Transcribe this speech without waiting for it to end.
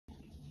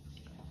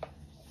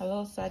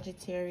Hello,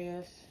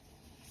 Sagittarius.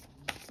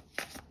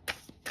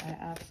 I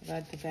ask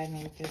God to guide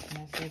me with this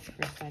message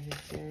for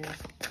Sagittarius.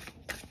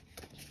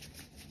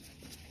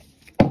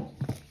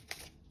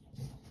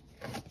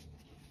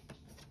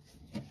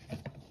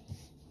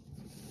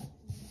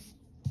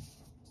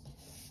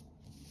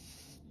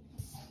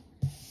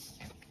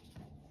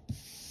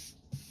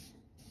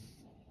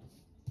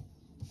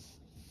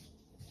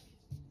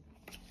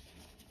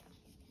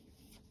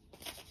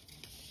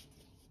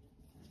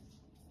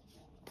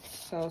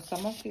 So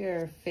some of you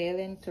are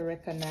failing to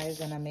recognize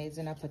an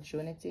amazing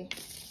opportunity,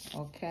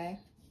 okay?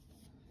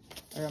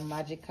 Or a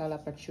magical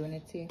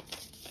opportunity.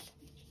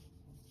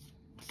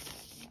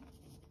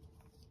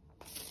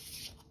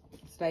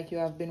 It's like you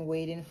have been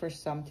waiting for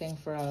something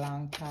for a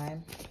long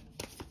time.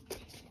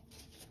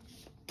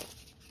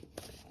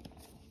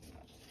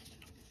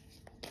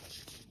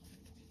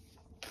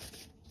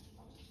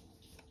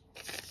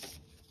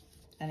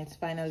 And it's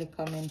finally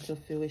coming to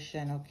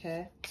fruition,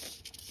 okay?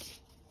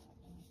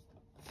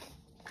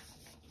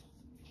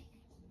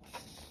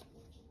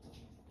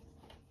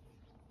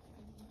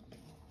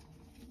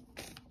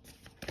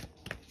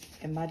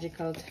 A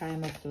magical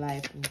time of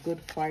life,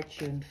 good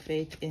fortune,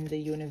 faith in the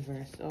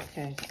universe.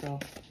 Okay, so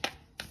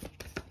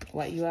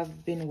what you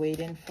have been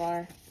waiting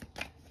for,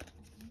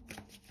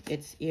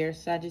 it's here,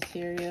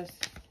 Sagittarius.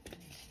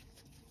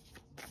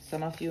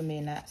 Some of you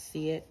may not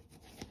see it.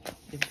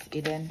 It's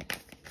hidden.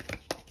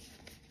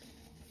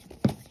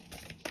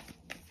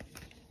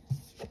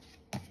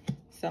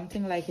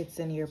 Something like it's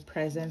in your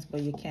presence,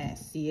 but you can't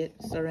see it.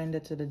 Surrender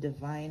to the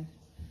divine.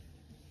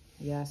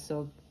 Yeah,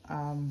 so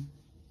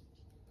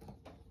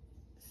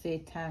say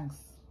thanks,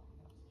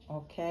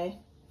 okay?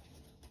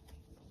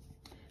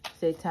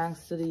 Say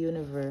thanks to the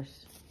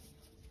universe.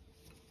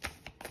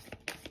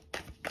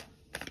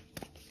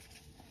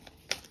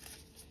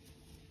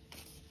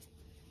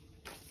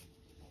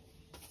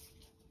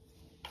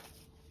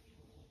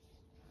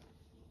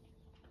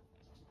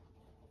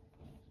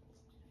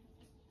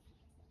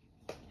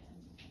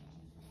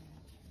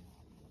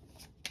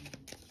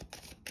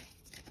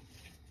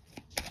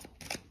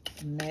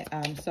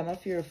 Some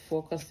of you are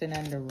focusing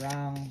on the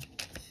wrong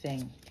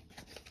thing,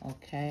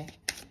 okay?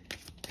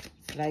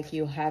 It's like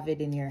you have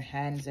it in your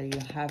hands, or you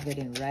have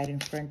it right in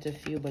front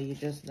of you, but you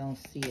just don't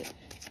see it.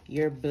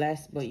 You're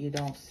blessed, but you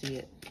don't see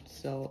it.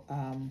 So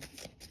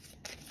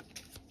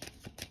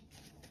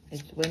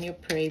when you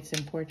pray, it's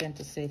important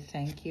to say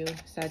thank you,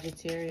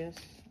 Sagittarius,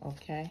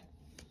 okay?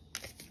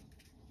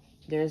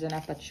 There's an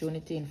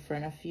opportunity in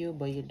front of you,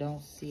 but you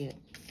don't see it,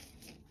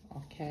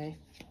 okay?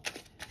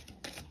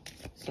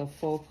 So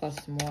focus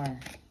more.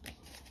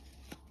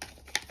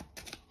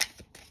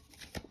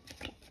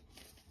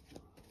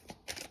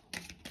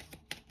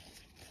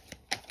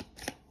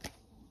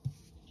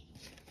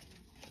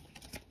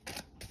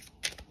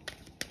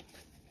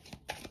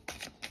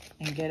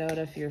 And get out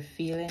of your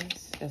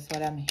feelings. That's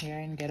what I'm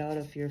hearing. Get out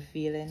of your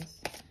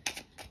feelings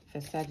for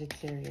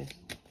Sagittarius.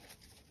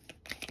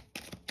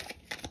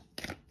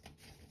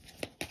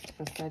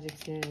 For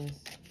Sagittarius.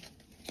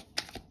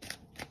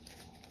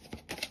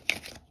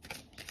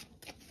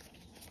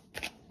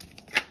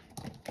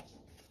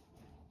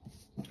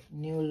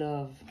 New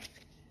love.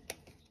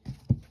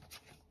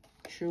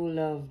 True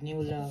love.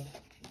 New love.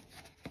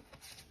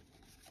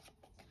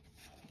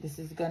 This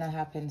is gonna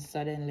happen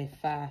suddenly,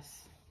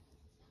 fast.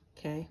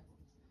 Okay?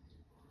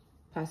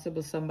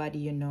 Possible somebody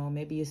you know.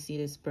 Maybe you see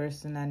this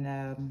person on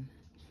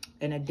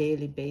a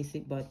daily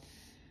basis, but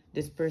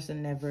this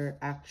person never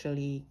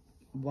actually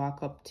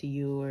walk up to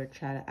you or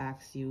try to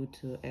ask you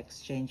to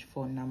exchange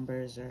phone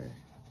numbers, or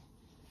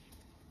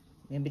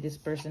maybe this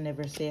person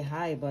never say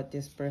hi, but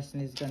this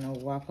person is gonna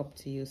walk up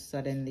to you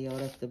suddenly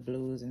out of the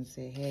blues and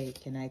say, hey,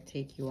 can I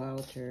take you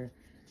out, or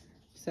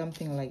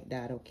something like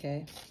that,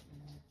 okay?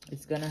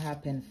 It's gonna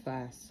happen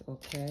fast,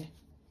 okay?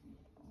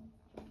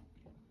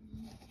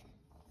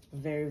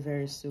 Very,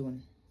 very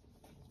soon.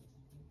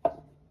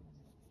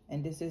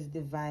 And this is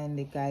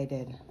divinely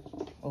guided,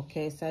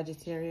 okay,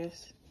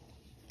 Sagittarius?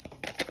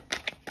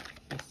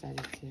 For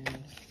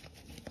Sagittarius.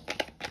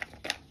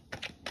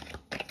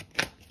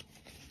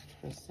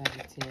 For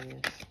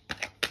Sagittarius.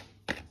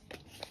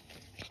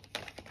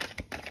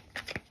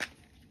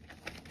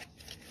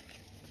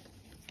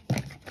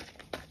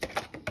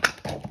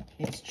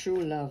 It's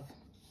true love.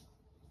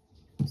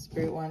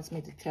 Spirit wants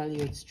me to tell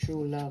you it's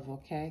true love,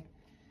 okay?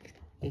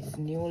 It's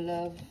new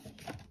love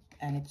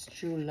and it's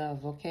true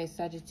love, okay,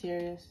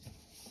 Sagittarius?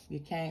 You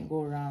can't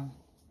go wrong.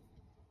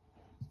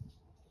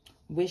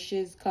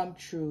 Wishes come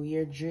true.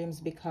 Your dreams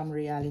become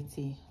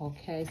reality,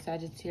 okay,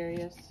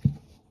 Sagittarius?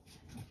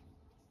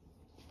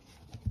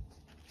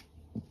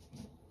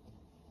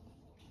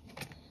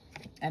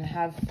 And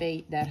have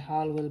faith that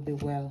all will be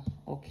well,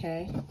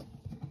 okay?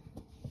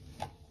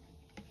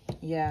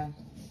 Yeah,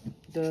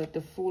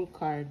 the Fool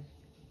card.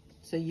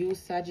 So you,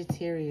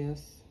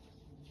 Sagittarius,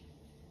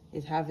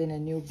 is having a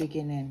new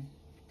beginning,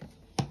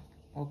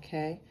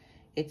 okay?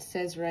 It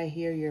says right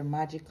here you're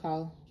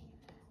magical,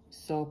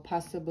 so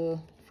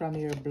possible from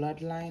your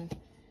bloodline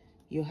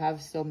you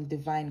have some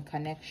divine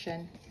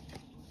connection,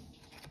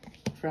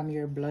 from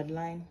your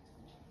bloodline,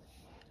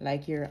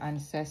 like your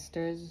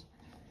ancestors.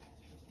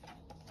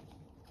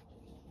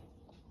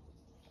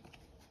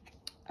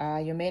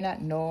 You may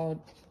not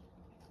know,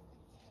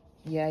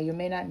 yeah, you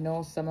may not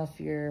know some of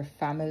your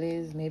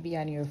families, maybe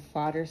on your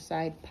father's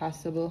side,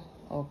 possible,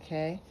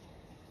 okay?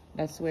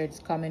 That's where it's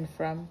coming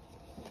from.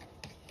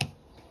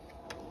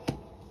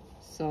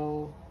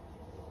 So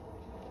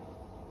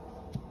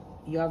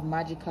you have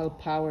magical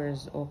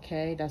powers,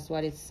 okay? That's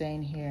what it's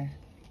saying here.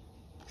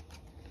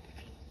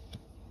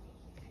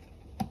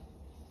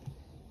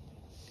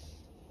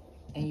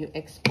 And you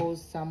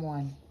expose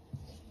someone.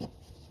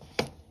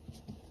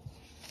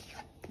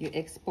 You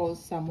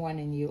expose someone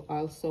and you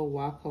also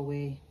walk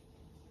away.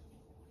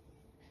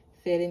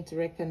 Failing to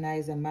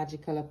recognize a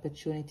magical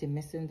opportunity,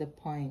 missing the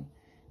point,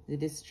 the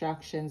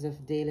distractions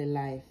of daily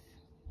life,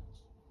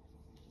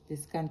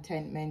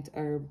 discontentment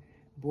or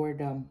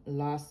boredom,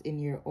 lost in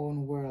your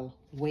own world.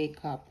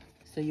 Wake up.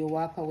 So you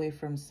walk away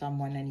from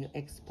someone and you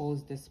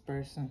expose this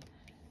person,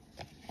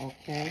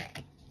 okay?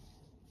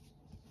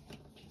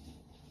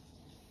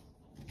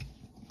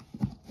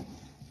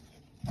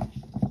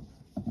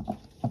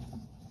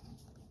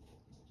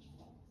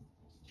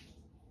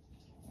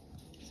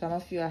 Some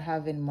of you are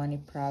having money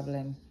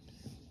problems.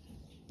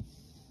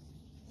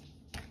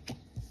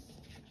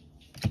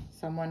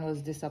 Someone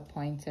was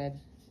disappointed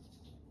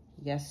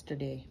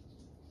yesterday.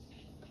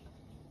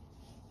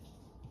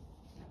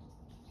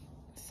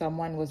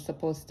 Someone was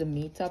supposed to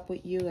meet up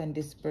with you and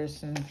this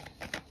person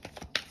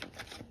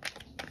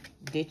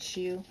ditched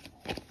you,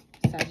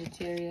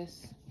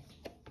 Sagittarius.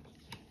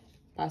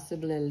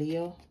 Possibly a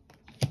Leo.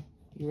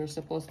 You were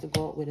supposed to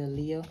go out with a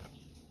Leo.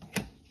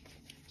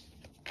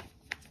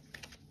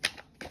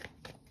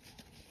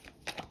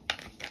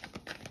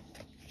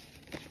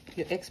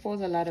 You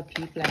expose a lot of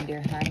people and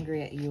they're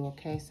angry at you,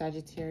 okay,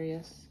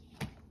 Sagittarius?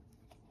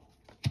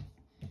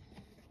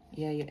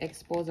 Yeah, you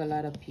expose a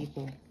lot of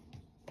people.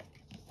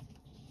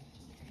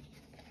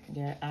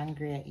 They're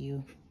angry at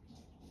you.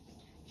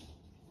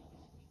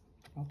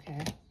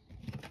 Okay.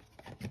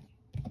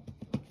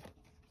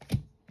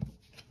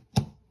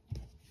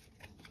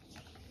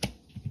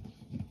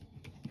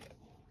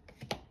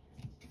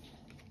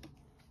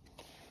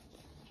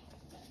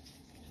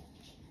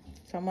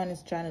 Someone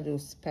is trying to do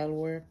spell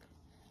work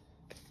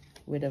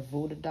with a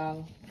voodoo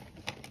doll,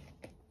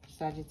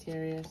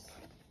 Sagittarius.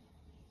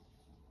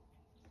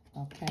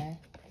 Okay.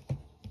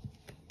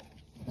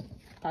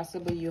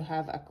 Possibly you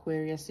have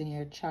Aquarius in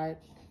your chart,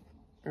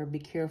 or be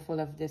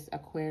careful of this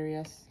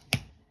Aquarius.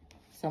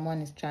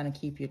 Someone is trying to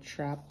keep you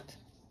trapped.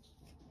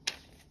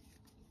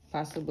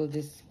 Possible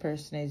this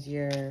person is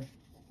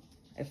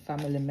a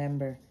family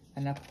member,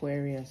 an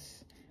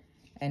Aquarius,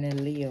 and a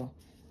Leo.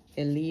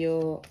 A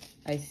Leo,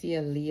 I see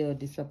a Leo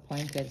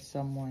disappointed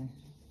someone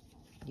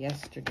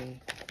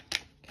yesterday,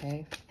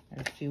 okay,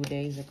 or a few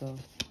days ago.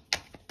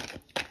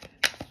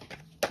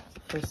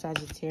 For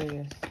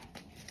Sagittarius.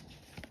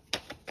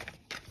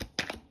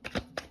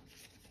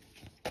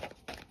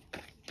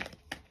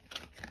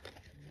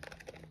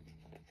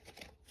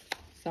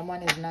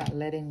 Someone is not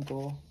letting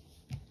go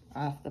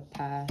of the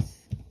past,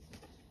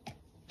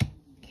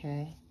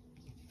 okay?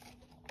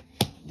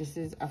 This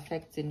is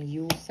affecting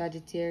you,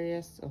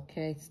 Sagittarius,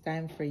 okay? It's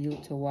time for you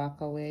to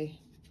walk away.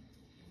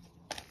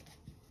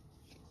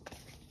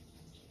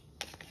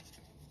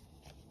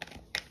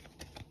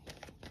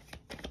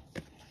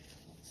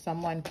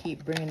 Someone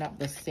keep bringing up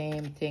the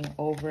same thing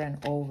over and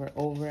over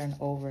and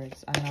over.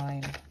 It's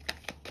annoying.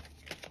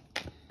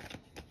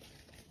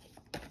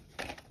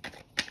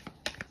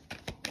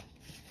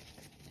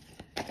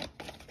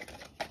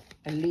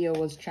 A Leo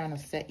was trying to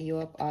set you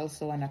up,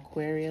 also an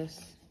Aquarius,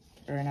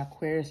 or an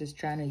Aquarius is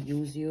trying to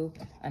use you.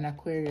 An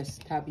Aquarius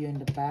stab you in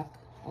the back,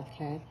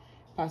 okay?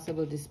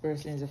 Possible this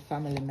person is a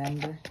family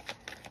member,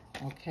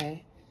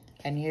 okay?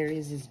 And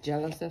Aries is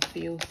jealous of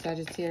you,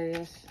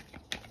 Sagittarius.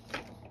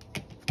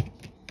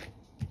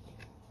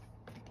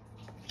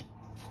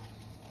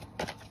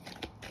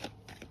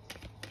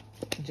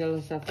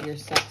 Jealous of your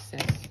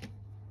success.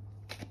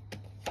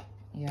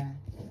 Yeah.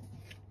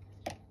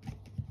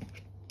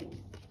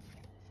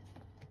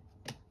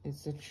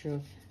 It's the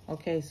truth.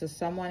 Okay, so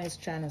someone is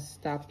trying to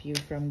stop you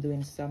from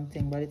doing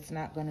something, but it's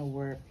not going to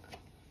work.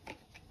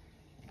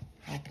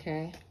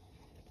 Okay?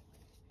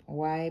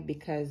 Why?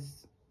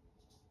 Because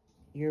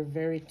you're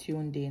very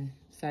tuned in,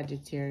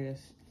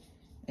 Sagittarius.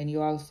 And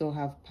you also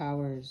have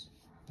powers.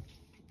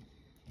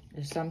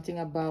 There's something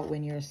about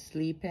when you're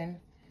sleeping.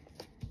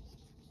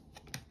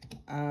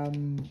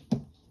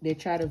 They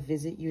try to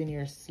visit you in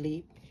your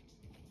sleep,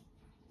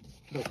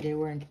 but they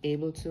weren't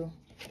able to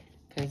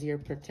because you're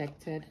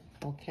protected,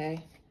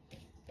 okay?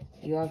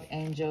 You have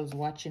angels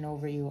watching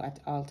over you at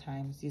all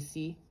times. You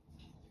see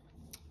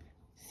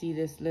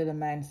this little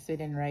man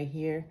sitting right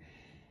here,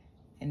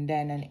 and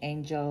then an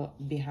angel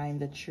behind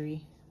the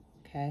tree,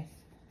 okay?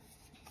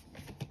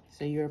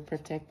 So you're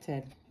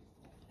protected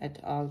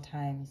at all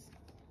times.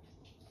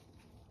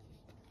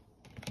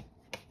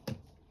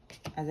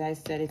 As I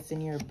said, it's in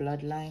your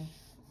bloodline.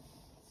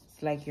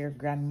 It's like your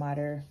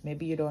grandmother.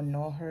 Maybe you don't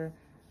know her,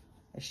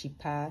 Or she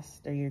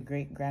passed, or your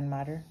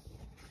great-grandmother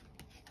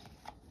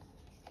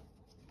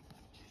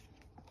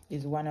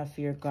is one of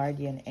your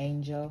guardian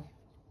angel,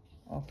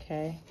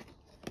 okay?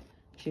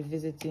 She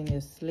visits you in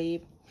your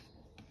sleep.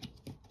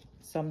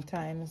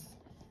 Sometimes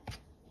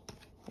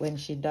when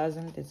she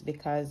doesn't, it's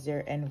because your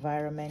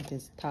environment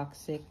is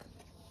toxic,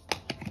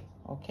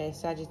 okay,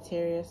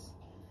 Sagittarius?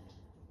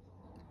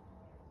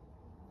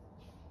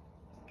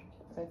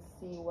 Let's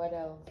see what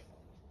else.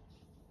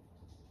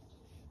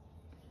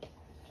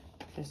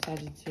 For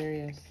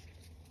Sagittarius.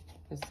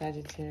 For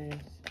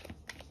Sagittarius.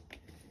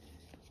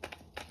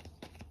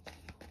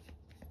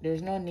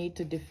 There's no need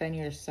to defend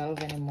yourself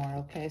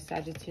anymore, okay,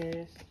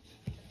 Sagittarius?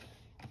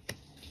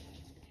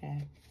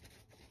 Okay.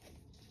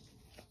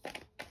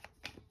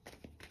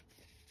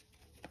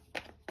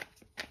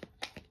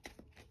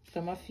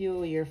 Some of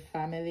you, your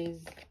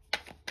families,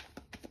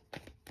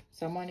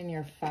 someone in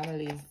your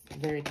family is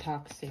very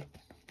toxic,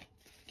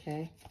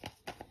 okay?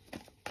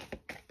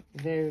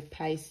 Very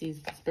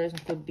Pisces. This person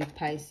could be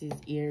Pisces,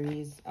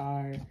 Aries,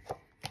 or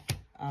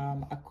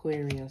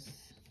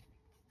Aquarius.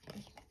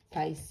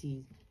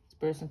 Pisces. This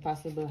person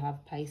possibly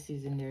have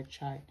Pisces in their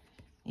chart.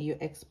 And you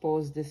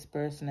expose this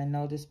person, and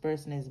now this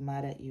person is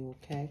mad at you,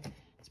 okay?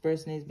 This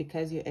person is,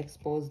 because you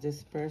expose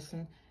this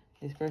person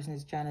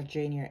is trying to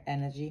drain your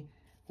energy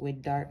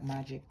with dark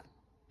magic.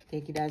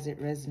 Take it as it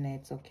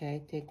resonates,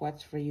 okay? Take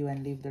what's for you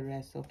and leave the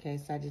rest, okay,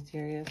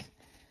 Sagittarius?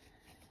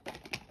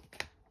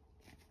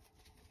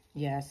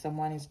 Yeah,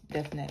 someone is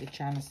definitely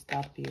trying to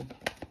stop you.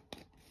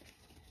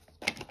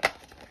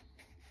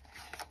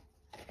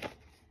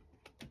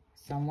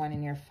 Someone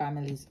in your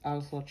family is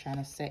also trying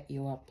to set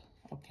you up,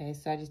 okay,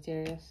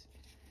 Sagittarius?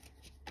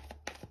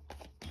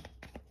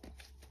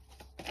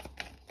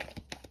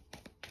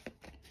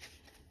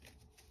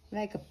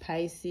 Like a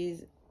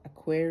Pisces,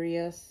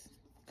 Aquarius,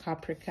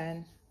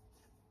 Capricorn,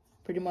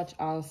 pretty much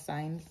all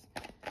signs.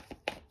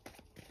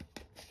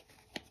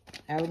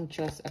 I wouldn't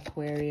trust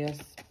Aquarius,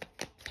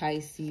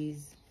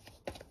 Pisces.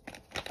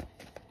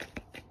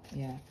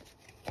 Yeah.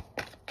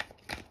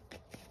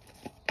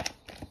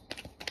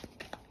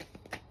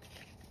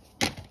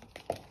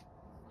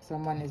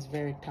 Someone is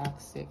very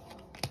toxic.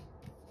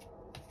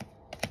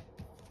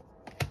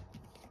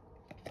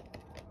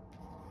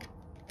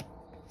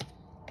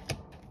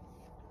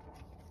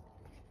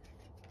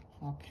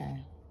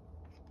 Okay.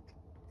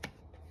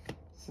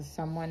 So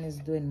someone is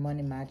doing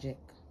money magic,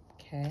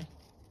 okay?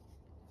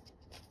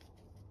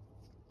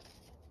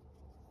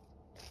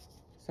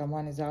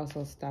 Someone is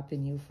also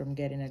stopping you from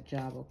getting a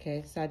job,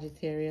 okay,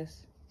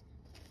 Sagittarius?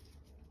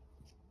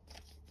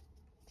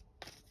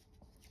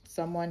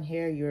 Someone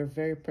here, you're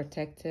very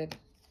protected,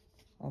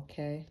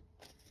 okay?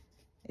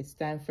 It's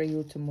time for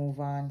you to move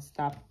on.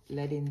 Stop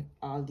letting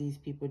all these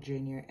people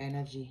drain your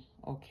energy,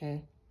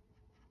 okay?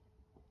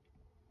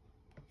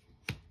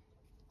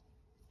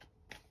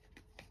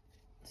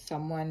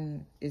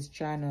 Someone is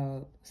trying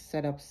to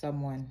set up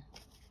someone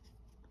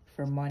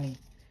for money.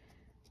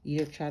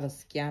 Either try to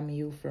scam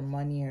you for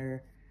money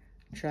or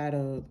try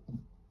to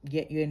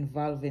get you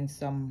involved in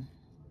some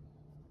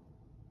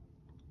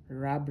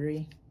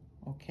robbery,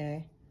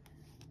 okay?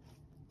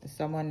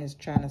 Someone is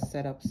trying to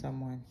set up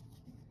someone.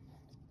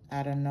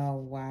 I don't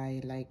know why,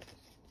 like,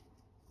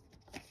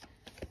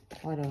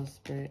 what else,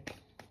 Spirit?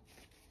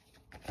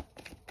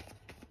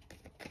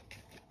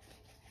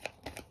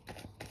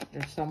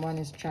 Or someone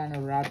is trying to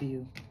rob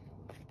you,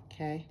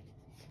 okay?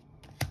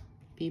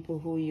 People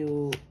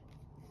who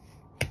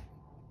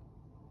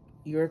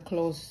you're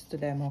close to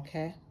them,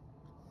 okay?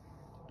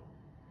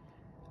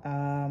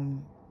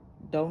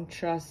 Don't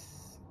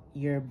trust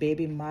your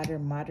baby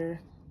mother,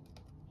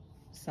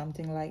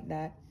 something like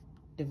that.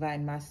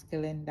 Divine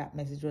masculine. That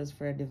message was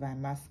for a divine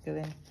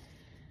masculine.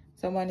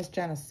 Someone is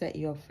trying to set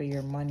you up for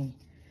your money.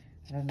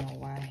 I don't know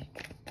why.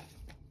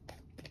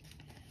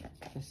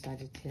 For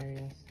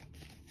Sagittarius.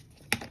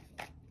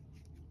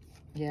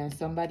 Yeah,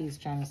 somebody is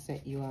trying to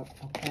set you up,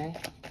 okay?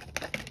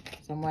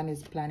 Someone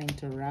is planning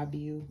to rob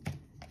you.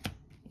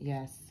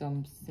 Yes,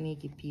 some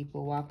sneaky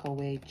people. Walk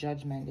away.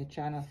 Judgment. They're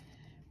trying to,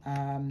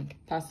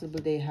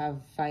 possibly they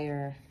have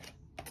fire.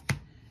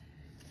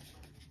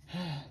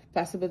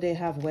 Possibly they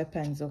have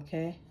weapons,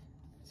 okay?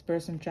 This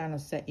person trying to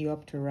set you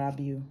up to rob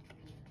you.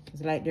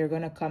 It's like they're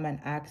going to come and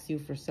ask you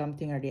for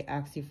something, or they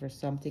ask you for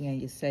something and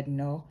you said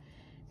no.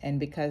 And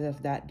because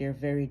of that, they're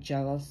very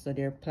jealous. So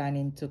they're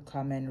planning to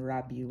come and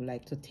rob you,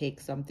 like to take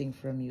something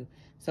from you.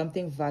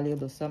 Something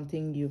valuable,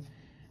 something you,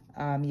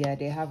 yeah,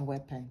 they have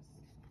weapons.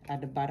 At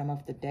the bottom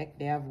of the deck,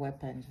 they have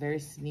weapons. Very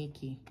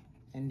sneaky.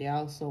 And they're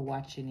also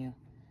watching you.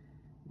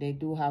 They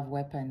do have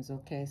weapons,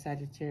 okay?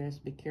 Sagittarius,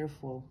 be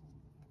careful.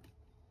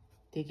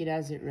 Take it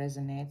as it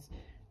resonates.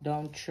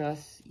 Don't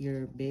trust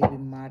your baby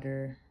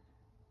mother.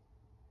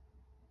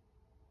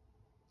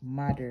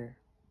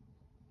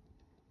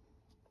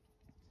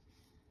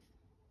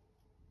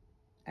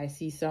 I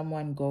see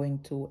someone going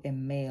to a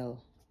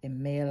male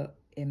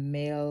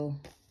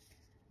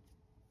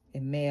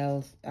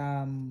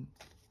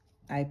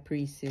high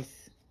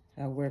priestess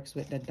that works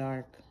with the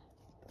dark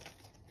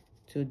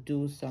to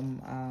do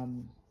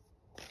some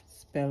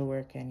spell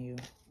work on you.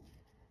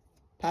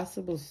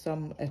 Possible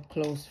a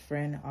close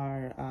friend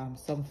or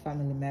some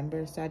family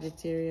member,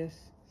 Sagittarius.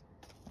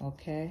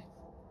 Okay.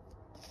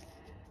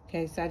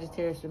 Okay,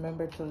 Sagittarius,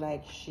 remember to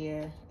like,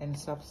 share, and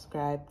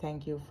subscribe.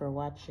 Thank you for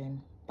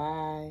watching.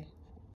 Bye.